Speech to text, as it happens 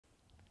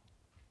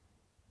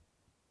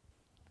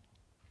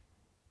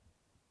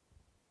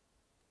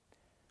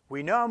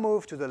We now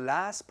move to the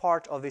last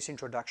part of this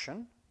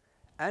introduction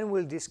and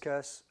we'll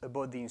discuss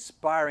about the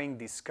inspiring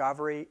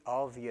discovery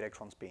of the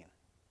electron spin.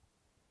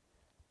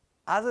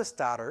 As a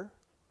starter,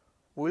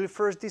 we'll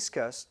first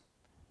discuss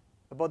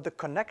about the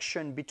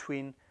connection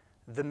between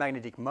the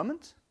magnetic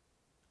moment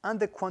and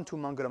the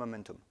quantum angular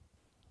momentum.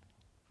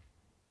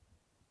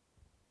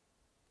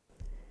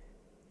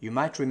 You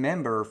might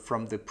remember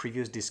from the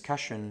previous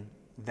discussion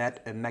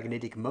that a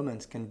magnetic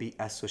moment can be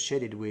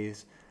associated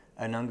with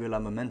an angular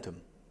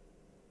momentum.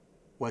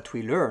 What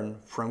we learn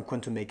from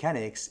quantum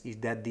mechanics is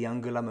that the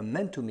angular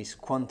momentum is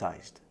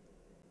quantized.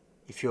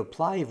 If you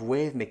apply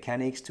wave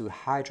mechanics to a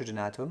hydrogen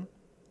atom,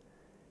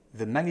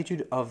 the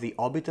magnitude of the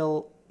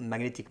orbital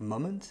magnetic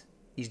moment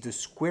is the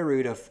square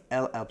root of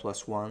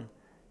L0+1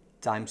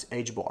 times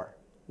h bar,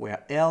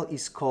 where L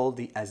is called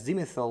the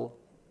azimuthal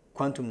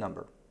quantum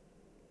number.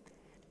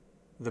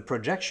 The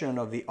projection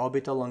of the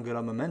orbital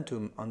angular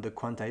momentum on the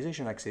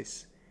quantization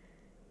axis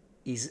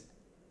is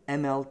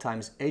ml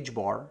times h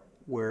bar,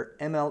 where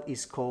ml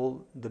is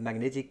called the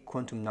magnetic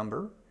quantum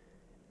number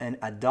and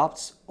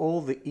adopts all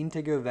the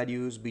integer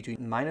values between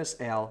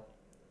 -L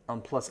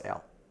and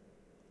 +L.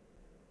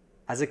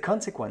 As a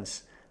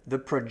consequence, the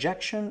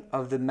projection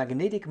of the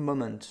magnetic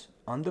moment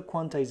on the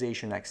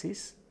quantization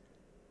axis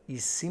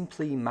is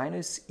simply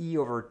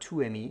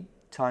 -E/2me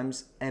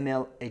times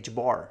ml h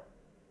bar.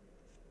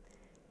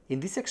 In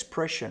this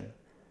expression,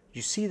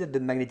 you see that the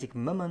magnetic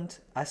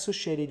moment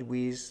associated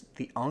with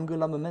the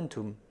angular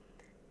momentum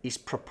is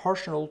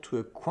proportional to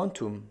a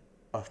quantum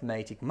of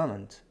magnetic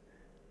moment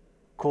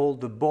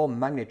called the Bohr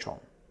magnetron.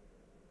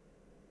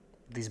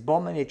 This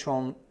Bohr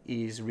magnetron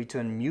is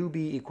written μb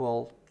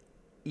equal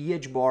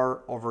EH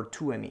bar over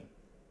 2me.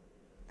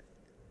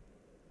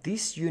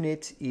 This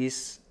unit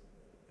is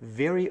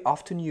very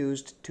often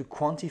used to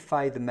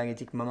quantify the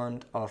magnetic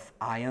moment of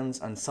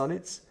ions and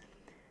solids,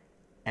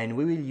 and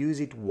we will use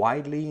it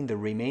widely in the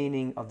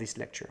remaining of this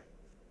lecture.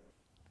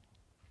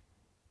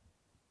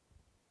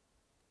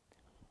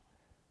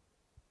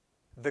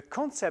 The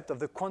concept of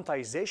the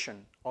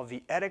quantization of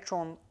the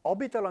electron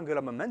orbital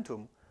angular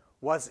momentum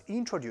was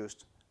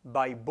introduced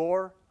by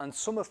Bohr and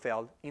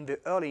Sommerfeld in the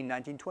early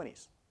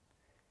 1920s.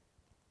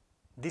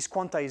 This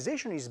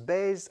quantization is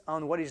based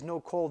on what is now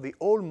called the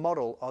Hall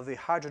model of the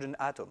hydrogen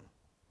atom.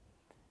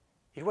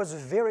 It was a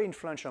very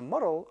influential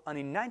model, and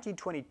in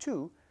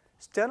 1922,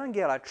 Stern and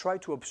Gerlach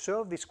tried to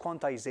observe this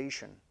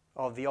quantization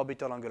of the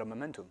orbital angular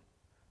momentum.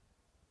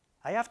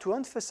 I have to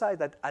emphasize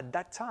that at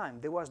that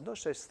time there was no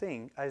such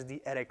thing as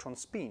the electron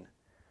spin.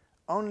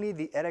 Only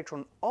the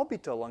electron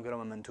orbital angular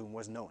momentum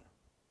was known.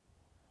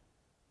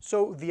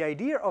 So the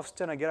idea of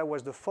Stern and Gerlach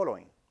was the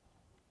following.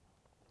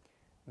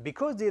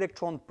 Because the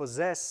electron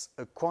possesses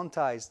a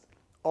quantized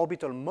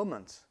orbital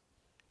moment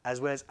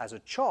as well as a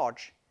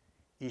charge,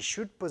 it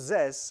should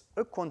possess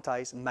a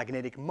quantized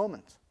magnetic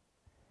moment.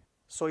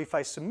 So if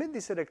I submit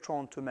this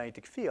electron to a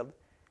magnetic field,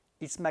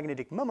 its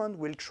magnetic moment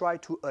will try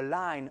to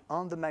align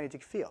on the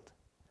magnetic field.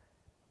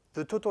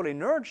 The total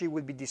energy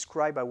will be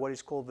described by what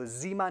is called the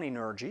Zeeman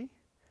energy,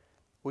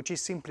 which is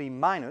simply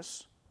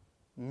minus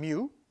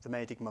mu, the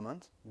magnetic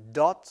moment,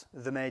 dot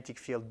the magnetic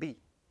field B.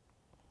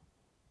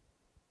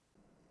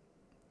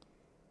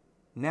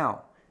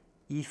 Now,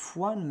 if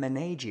one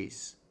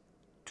manages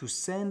to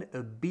send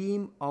a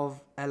beam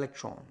of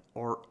electron,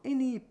 or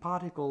any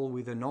particle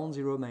with a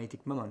non-zero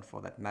magnetic moment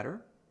for that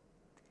matter,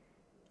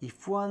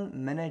 if one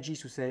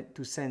manages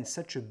to send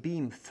such a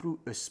beam through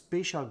a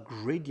spatial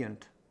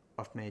gradient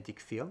of magnetic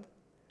field,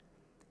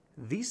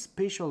 this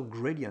spatial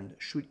gradient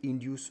should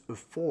induce a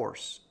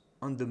force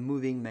on the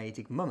moving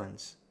magnetic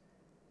moments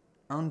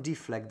and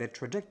deflect their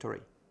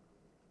trajectory.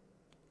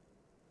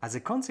 As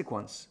a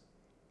consequence,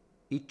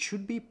 it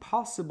should be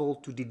possible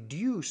to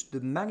deduce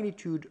the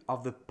magnitude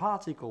of the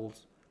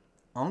particle's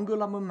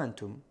angular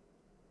momentum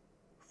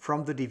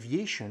from the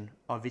deviation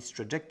of its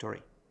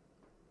trajectory.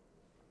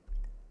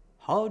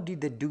 How did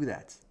they do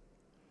that?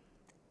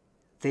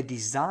 They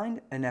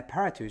designed an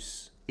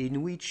apparatus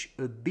in which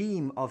a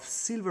beam of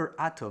silver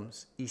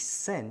atoms is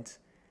sent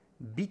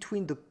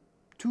between the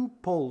two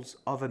poles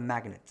of a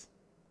magnet.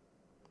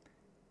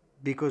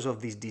 Because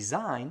of this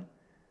design,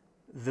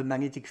 the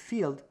magnetic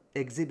field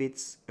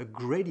exhibits a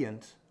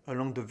gradient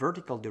along the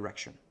vertical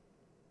direction.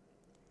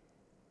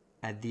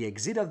 At the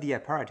exit of the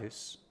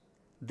apparatus,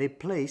 they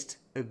placed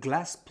a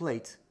glass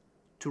plate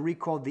to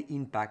record the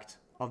impact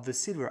of the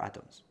silver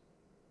atoms.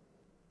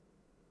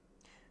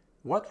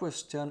 What was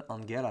Stern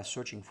and Gerlach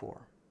searching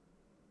for?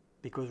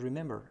 Because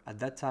remember, at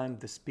that time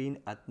the spin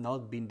had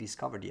not been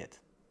discovered yet.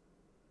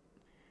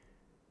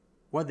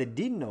 What they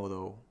did know,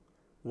 though,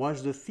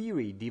 was the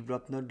theory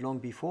developed not long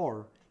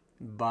before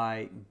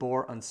by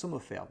Bohr and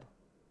Sommerfeld,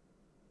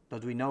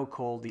 that we now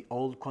call the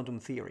old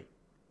quantum theory.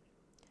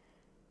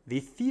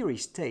 The theory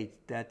states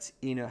that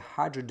in a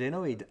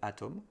hydrogenoid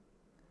atom,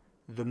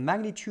 the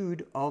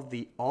magnitude of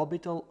the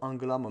orbital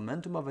angular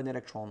momentum of an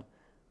electron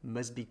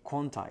must be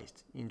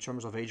quantized in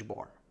terms of h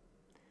bar,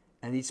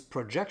 and its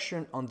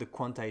projection on the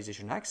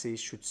quantization axis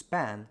should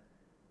span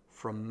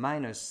from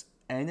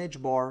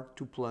 -nh bar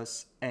to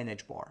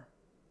 +nh bar.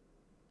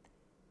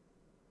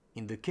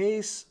 In the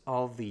case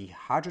of the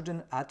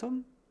hydrogen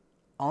atom,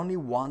 only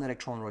one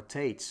electron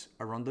rotates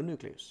around the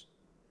nucleus,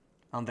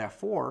 and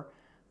therefore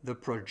the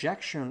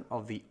projection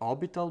of the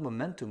orbital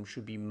momentum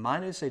should be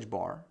minus h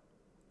bar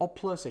or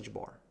plus h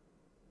bar.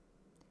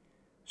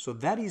 So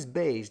that is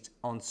based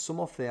on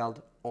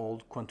Sommerfeld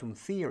old quantum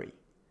theory.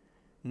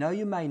 Now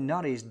you might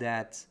notice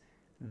that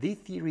this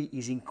theory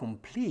is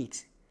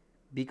incomplete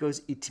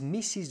because it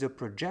misses the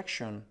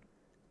projection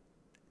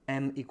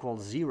m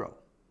equals 0.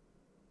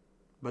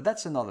 But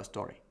that's another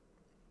story.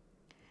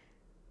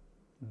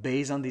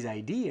 Based on these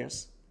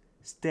ideas,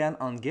 Stern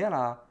and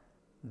Gerlach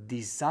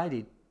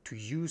decided to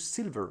use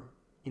silver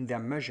in their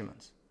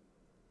measurements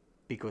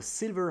because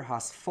silver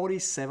has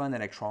 47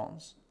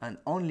 electrons and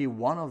only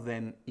one of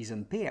them is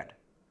unpaired.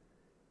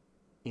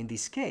 In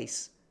this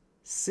case,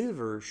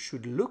 silver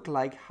should look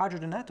like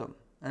hydrogen atom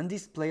and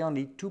display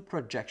only two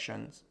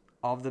projections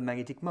of the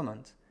magnetic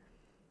moment,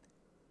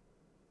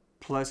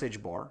 plus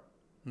h bar,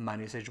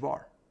 minus h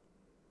bar.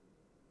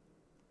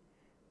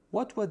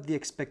 What was the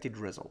expected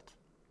result?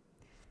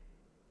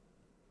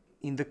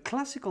 In the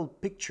classical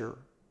picture,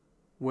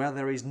 where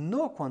there is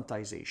no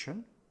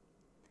quantization,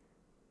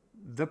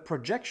 the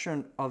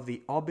projection of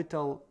the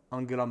orbital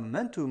angular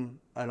momentum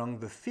along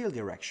the field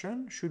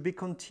direction should be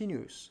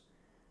continuous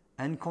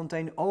and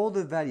contain all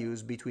the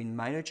values between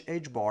minus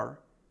h bar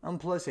and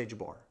plus h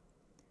bar.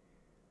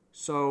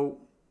 So,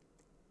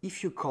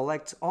 if you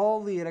collect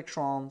all the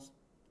electrons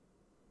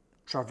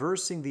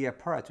traversing the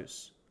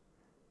apparatus,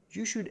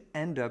 you should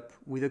end up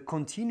with a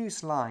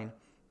continuous line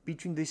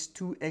between these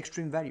two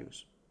extreme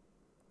values.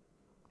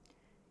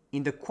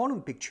 In the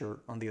quantum picture,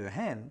 on the other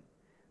hand,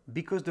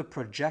 because the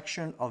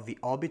projection of the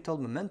orbital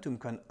momentum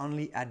can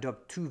only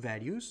adopt two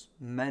values,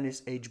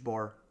 minus h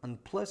bar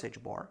and plus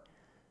h bar,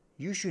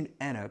 you should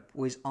end up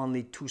with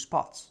only two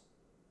spots.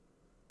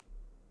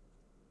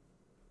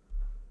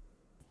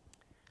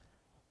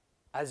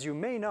 As you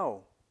may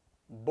know,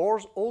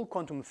 Bohr's old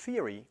quantum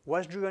theory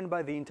was driven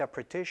by the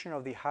interpretation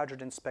of the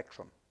hydrogen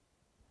spectrum.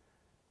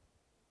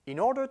 In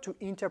order to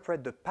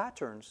interpret the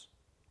patterns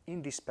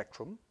in this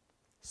spectrum,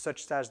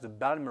 such as the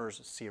Balmer's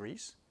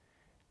series,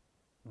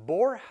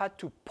 Bohr had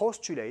to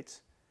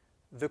postulate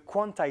the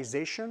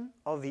quantization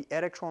of the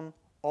electron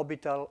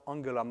orbital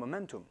angular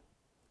momentum.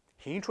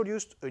 He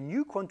introduced a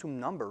new quantum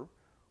number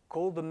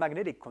called the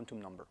magnetic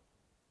quantum number.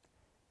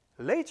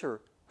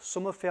 Later,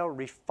 Sommerfeld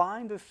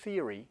refined the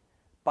theory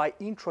by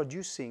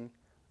introducing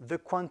the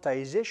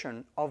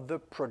quantization of the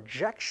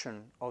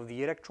projection of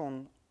the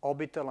electron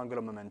orbital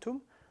angular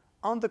momentum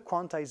on the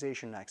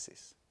quantization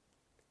axis.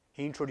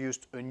 He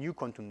introduced a new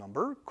quantum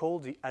number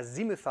called the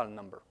azimuthal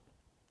number.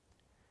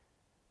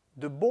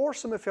 The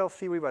Bohr-Sommerfeld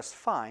theory was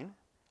fine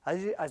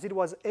as it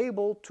was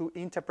able to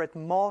interpret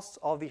most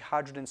of the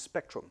hydrogen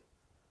spectrum,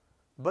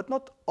 but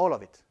not all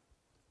of it.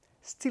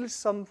 Still,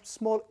 some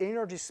small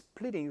energy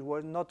splitting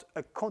was not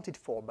accounted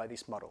for by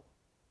this model.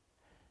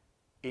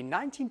 In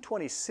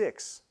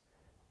 1926,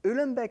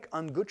 Uhlenbeck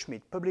and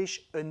Goldschmidt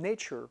published a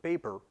Nature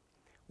paper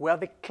where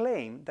they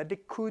claimed that they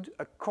could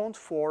account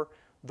for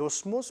those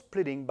small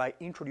splitting by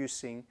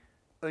introducing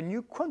a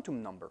new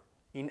quantum number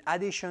in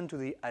addition to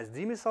the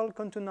azimuthal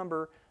quantum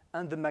number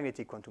and the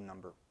magnetic quantum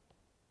number.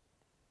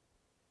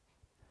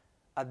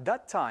 At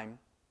that time,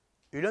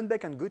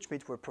 Uhlenbeck and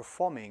Goldschmidt were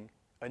performing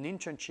an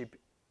internship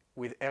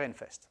with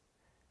Ehrenfest,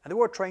 and they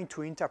were trying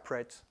to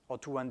interpret or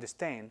to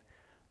understand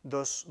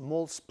those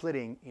small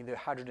splitting in the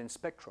hydrogen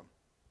spectrum.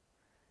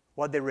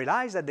 What they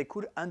realized that they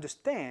could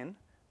understand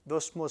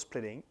those small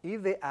splitting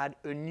if they had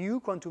a new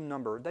quantum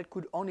number that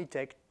could only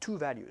take two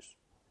values.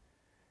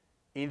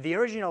 In the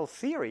original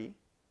theory,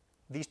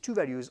 these two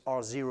values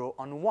are 0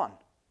 and 1,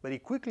 but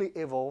it quickly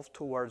evolved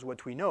towards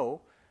what we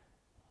know,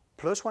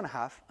 plus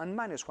 1/2 and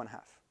minus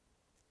 1/2.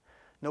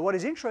 Now what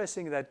is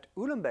interesting is that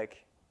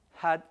Uhlenbeck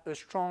had a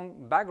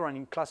strong background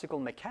in classical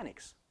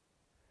mechanics,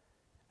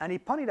 and he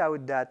pointed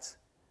out that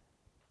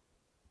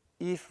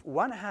if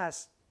one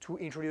has to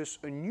introduce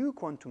a new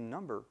quantum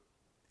number,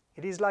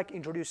 it is like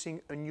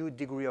introducing a new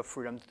degree of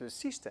freedom to the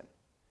system.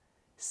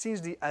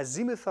 Since the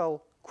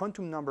azimuthal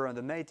quantum number and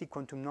the magnetic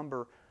quantum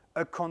number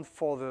account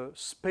for the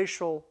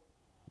spatial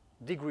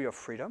degree of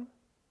freedom,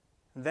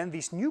 then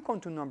this new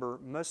quantum number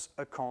must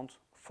account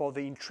for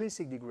the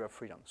intrinsic degree of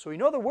freedom. So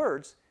in other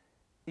words,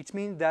 it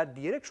means that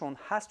the electron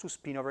has to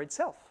spin over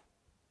itself.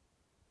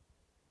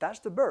 That's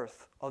the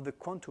birth of the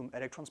quantum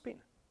electron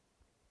spin.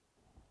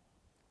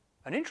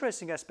 An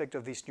interesting aspect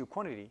of this new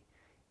quantity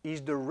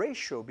is the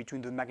ratio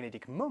between the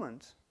magnetic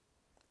moment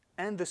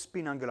and the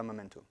spin angular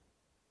momentum.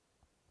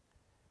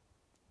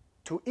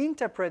 To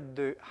interpret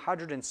the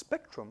hydrogen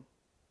spectrum,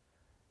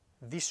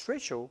 this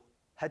ratio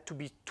had to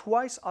be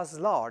twice as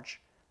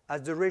large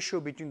as the ratio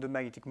between the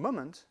magnetic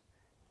moment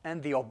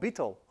and the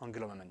orbital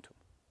angular momentum.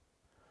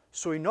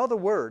 So in other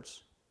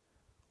words,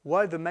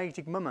 while the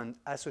magnetic moment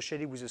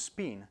associated with the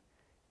spin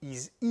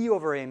is E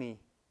over me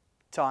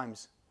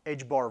times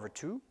h bar over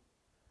 2,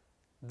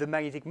 the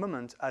magnetic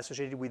moment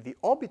associated with the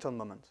orbital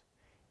moment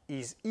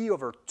is E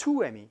over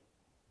 2me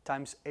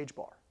times h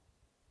bar.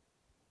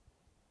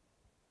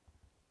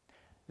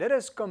 Let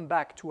us come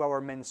back to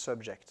our main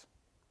subject.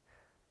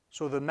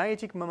 So the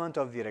magnetic moment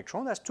of the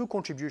electron has two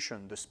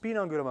contributions, the spin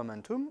angular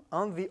momentum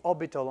and the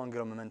orbital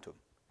angular momentum.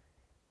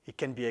 It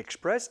can be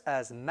expressed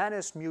as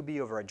minus mu b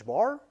over h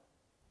bar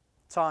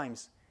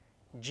times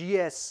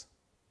gs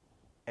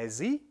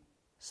Lz,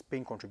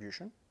 spin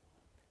contribution,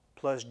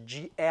 plus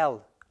gl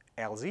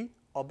Lz,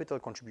 orbital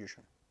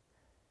contribution.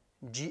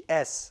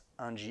 gs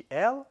and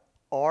gl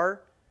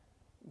are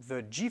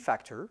the g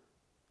factor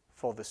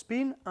for the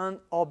spin and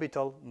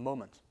orbital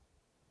moment.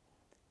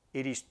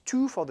 It is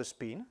 2 for the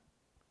spin,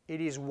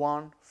 it is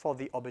 1 for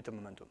the orbital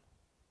momentum.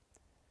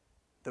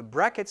 The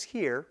brackets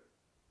here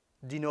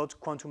denote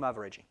quantum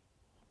averaging.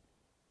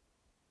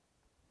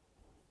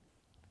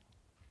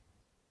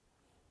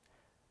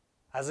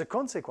 As a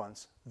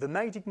consequence, the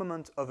magnetic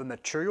moment of a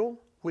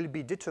material will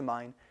be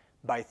determined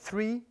by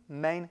 3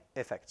 main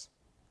effects.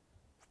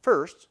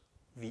 First,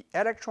 the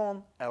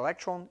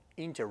electron-electron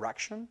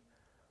interaction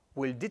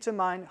will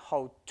determine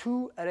how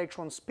two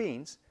electron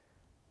spins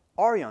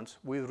orient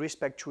with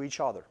respect to each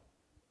other.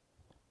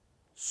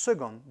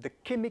 Second, the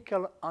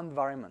chemical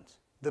environment,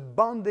 the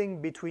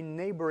bonding between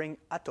neighboring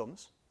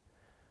atoms,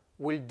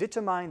 will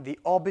determine the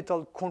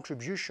orbital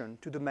contribution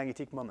to the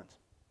magnetic moment.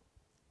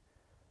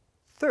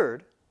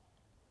 Third,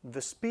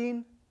 the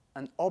spin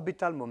and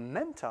orbital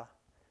momenta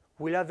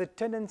will have a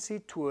tendency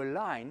to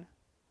align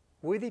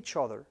with each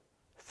other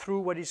through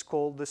what is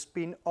called the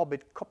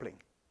spin-orbit coupling.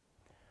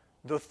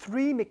 The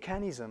 3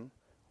 mechanisms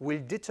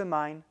will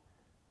determine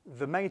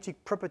the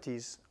magnetic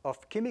properties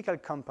of chemical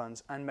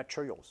compounds and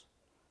materials.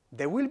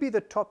 They will be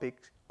the topic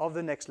of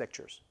the next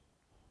lectures.